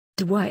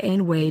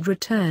Dwyane Wade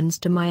returns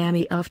to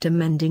Miami after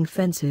mending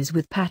fences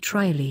with Pat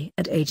Riley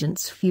at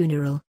agent's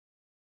funeral.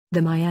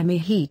 The Miami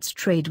Heat's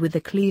trade with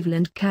the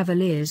Cleveland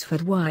Cavaliers for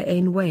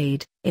Dwyane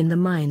Wade, in the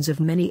minds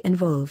of many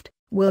involved,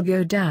 will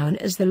go down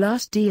as the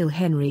last deal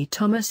Henry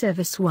Thomas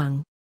ever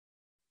swung.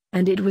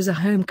 And it was a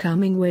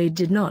homecoming Wade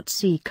did not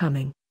see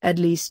coming, at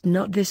least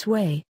not this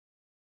way.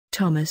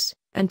 Thomas,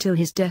 until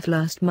his death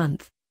last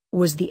month,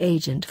 was the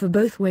agent for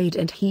both Wade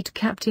and Heat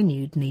captain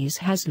Udonis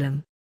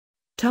Haslem.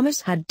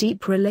 Thomas had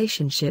deep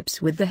relationships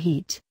with the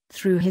Heat,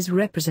 through his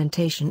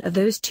representation of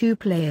those two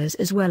players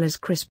as well as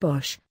Chris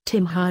Bosh,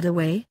 Tim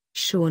Hardaway,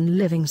 Shaun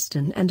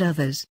Livingston and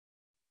others.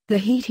 The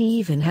Heat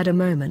even had a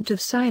moment of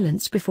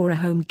silence before a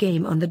home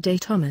game on the day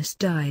Thomas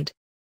died.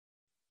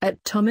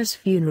 At Thomas'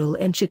 funeral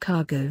in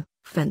Chicago,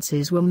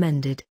 fences were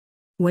mended.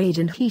 Wade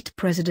and Heat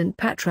president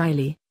Pat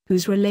Riley,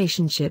 whose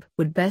relationship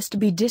would best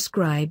be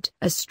described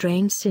as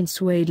strained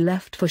since Wade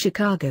left for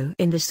Chicago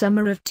in the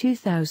summer of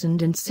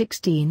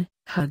 2016,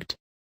 hugged.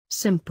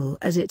 Simple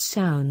as it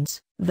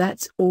sounds,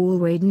 that's all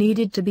Wade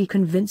needed to be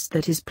convinced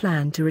that his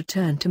plan to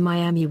return to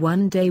Miami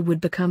one day would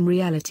become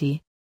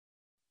reality.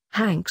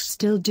 "Hank's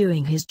still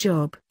doing his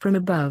job from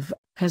above,"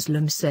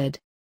 Haslem said.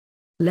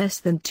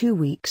 Less than 2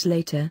 weeks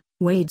later,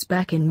 Wade's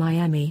back in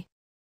Miami.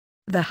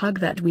 "The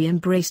hug that we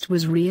embraced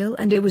was real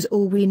and it was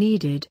all we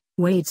needed,"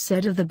 Wade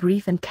said of the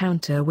brief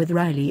encounter with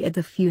Riley at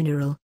the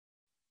funeral.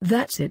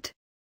 "That's it.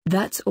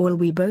 That's all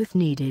we both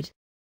needed.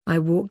 I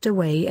walked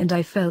away and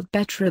I felt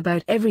better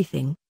about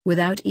everything,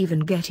 without even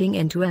getting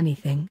into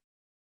anything."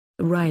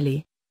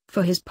 Riley,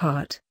 for his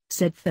part,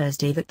 said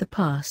Thursday that the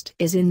past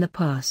is in the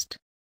past.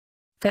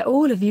 "For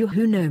all of you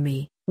who know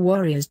me,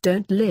 Warriors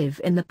don't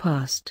live in the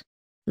past.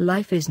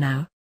 Life is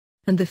now.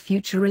 And the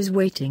future is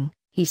waiting,"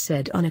 he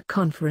said on a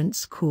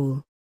conference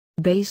call.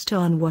 "Based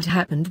on what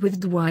happened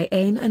with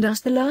Dwyane and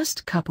us the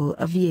last couple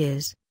of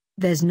years,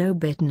 there's no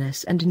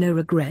bitterness and no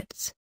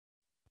regrets.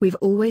 We've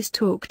always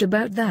talked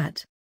about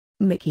that.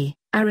 Mickey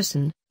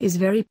Arison is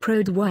very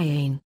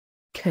pro-Dwyane.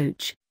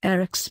 Coach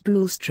Eric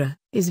Spoelstra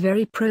is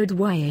very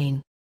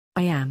pro-Dwyane.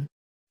 I am.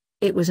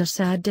 It was a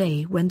sad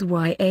day when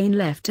Dwyane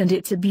left and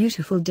it's a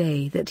beautiful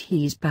day that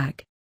he's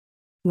back."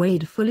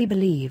 Wade fully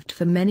believed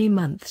for many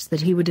months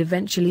that he would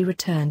eventually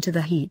return to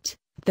the Heat,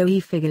 though he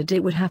figured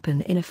it would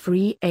happen in a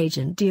free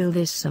agent deal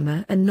this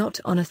summer and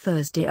not on a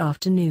Thursday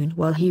afternoon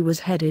while he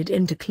was headed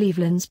into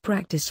Cleveland's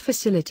practice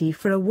facility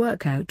for a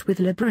workout with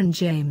LeBron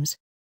James.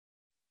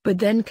 But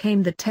then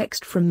came the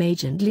text from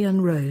agent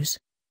Leon Rose,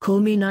 "Call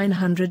me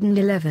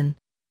 911,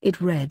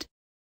 it read.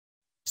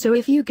 So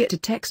if you get a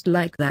text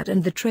like that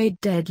and the trade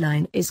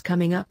deadline is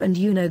coming up and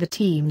you know the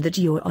team that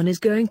you're on is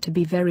going to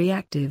be very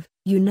active,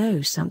 you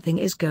know something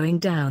is going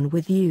down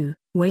with you,"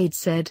 Wade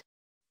said.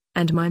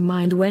 "And my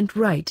mind went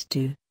right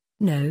to,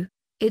 no,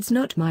 it's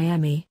not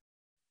Miami.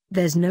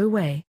 There's no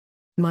way.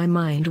 My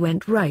mind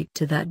went right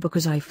to that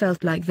because I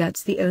felt like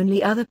that's the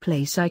only other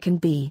place I can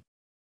be."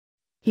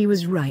 He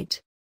was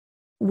right.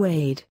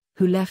 Wade,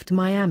 who left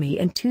Miami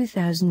in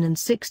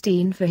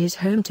 2016 for his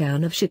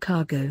hometown of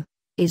Chicago,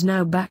 is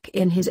now back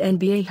in his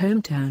NBA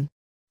hometown.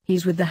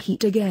 He's with the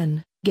Heat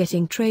again,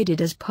 getting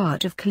traded as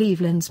part of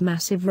Cleveland's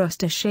massive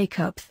roster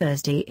shakeup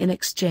Thursday in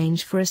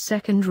exchange for a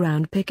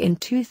second-round pick in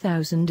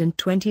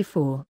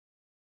 2024.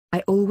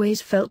 "I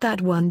always felt that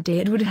one day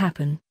it would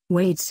happen,"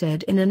 Wade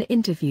said in an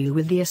interview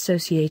with the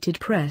Associated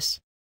Press.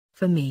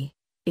 "For me,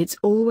 it's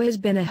always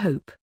been a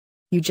hope.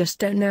 You just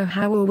don't know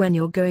how or when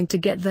you're going to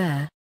get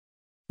there."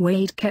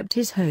 Wade kept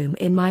his home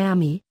in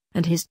Miami,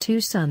 and his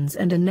 2 sons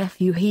and a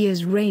nephew he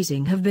is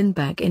raising have been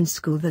back in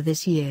school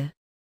this year.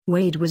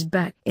 Wade was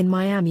back in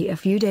Miami a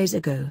few days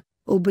ago,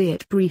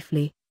 albeit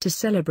briefly, to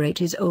celebrate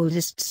his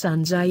oldest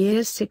son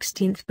Zaire's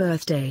 16th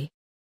birthday.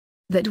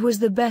 "That was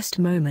the best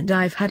moment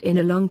I've had in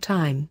a long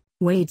time,"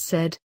 Wade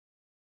said.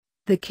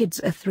 "The kids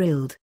are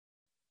thrilled.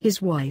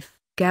 His wife,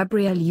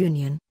 Gabrielle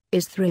Union,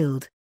 is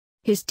thrilled.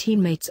 His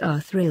teammates are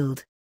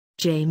thrilled."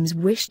 James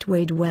wished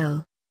Wade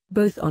well,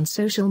 both on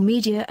social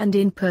media and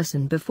in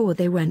person before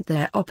they went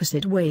their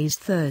opposite ways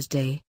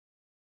Thursday.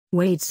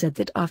 Wade said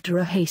that after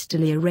a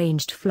hastily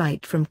arranged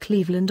flight from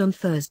Cleveland on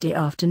Thursday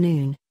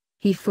afternoon,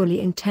 he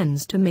fully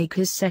intends to make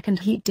his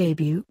second Heat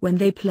debut when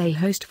they play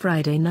host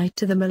Friday night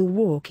to the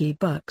Milwaukee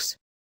Bucks.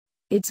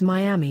 It's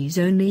Miami's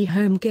only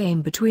home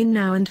game between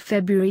now and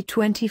February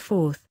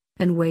 24,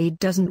 and Wade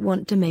doesn't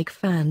want to make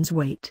fans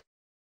wait.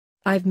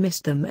 "I've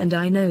missed them and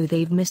I know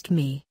they've missed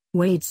me,"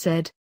 Wade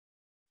said.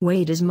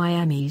 Wade is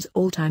Miami's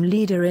all-time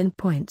leader in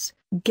points,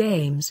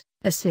 games,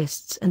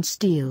 assists and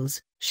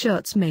steals,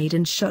 shots made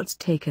and shots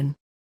taken.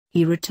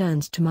 He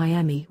returns to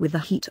Miami with the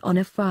Heat on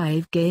a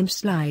 5-game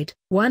slide,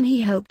 one he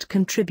helped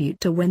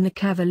contribute to when the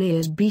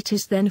Cavaliers beat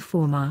his then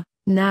former,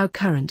 now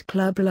current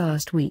club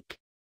last week.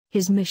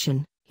 His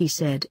mission, he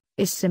said,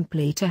 is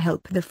simply to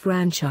help the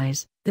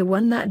franchise, the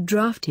one that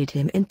drafted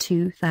him in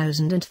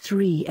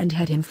 2003 and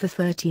had him for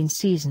 13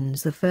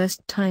 seasons the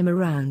first time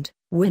around,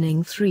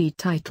 winning 3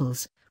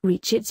 titles,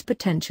 reach its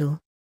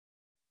potential.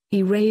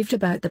 He raved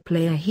about the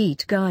player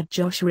Heat guard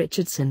Josh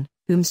Richardson,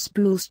 whom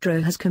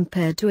Spoelstra has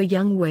compared to a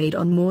young Wade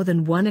on more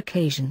than one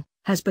occasion,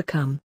 has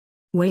become.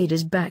 Wade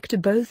is back to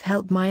both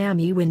help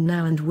Miami win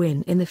now and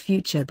win in the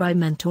future by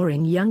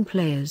mentoring young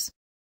players.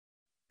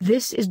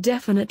 This is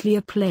definitely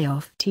a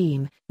playoff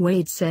team,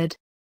 Wade said.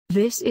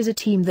 This is a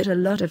team that a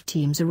lot of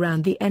teams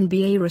around the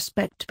NBA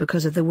respect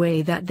because of the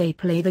way that they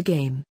play the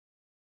game.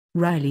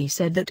 Riley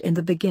said that in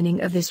the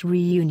beginning of this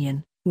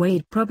reunion,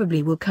 Wade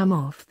probably will come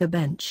off the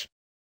bench.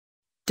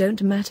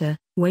 Don't matter,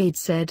 Wade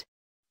said.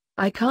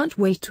 I can't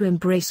wait to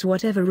embrace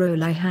whatever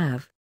role I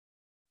have.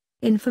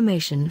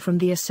 Information from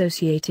the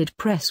Associated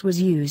Press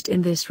was used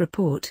in this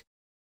report.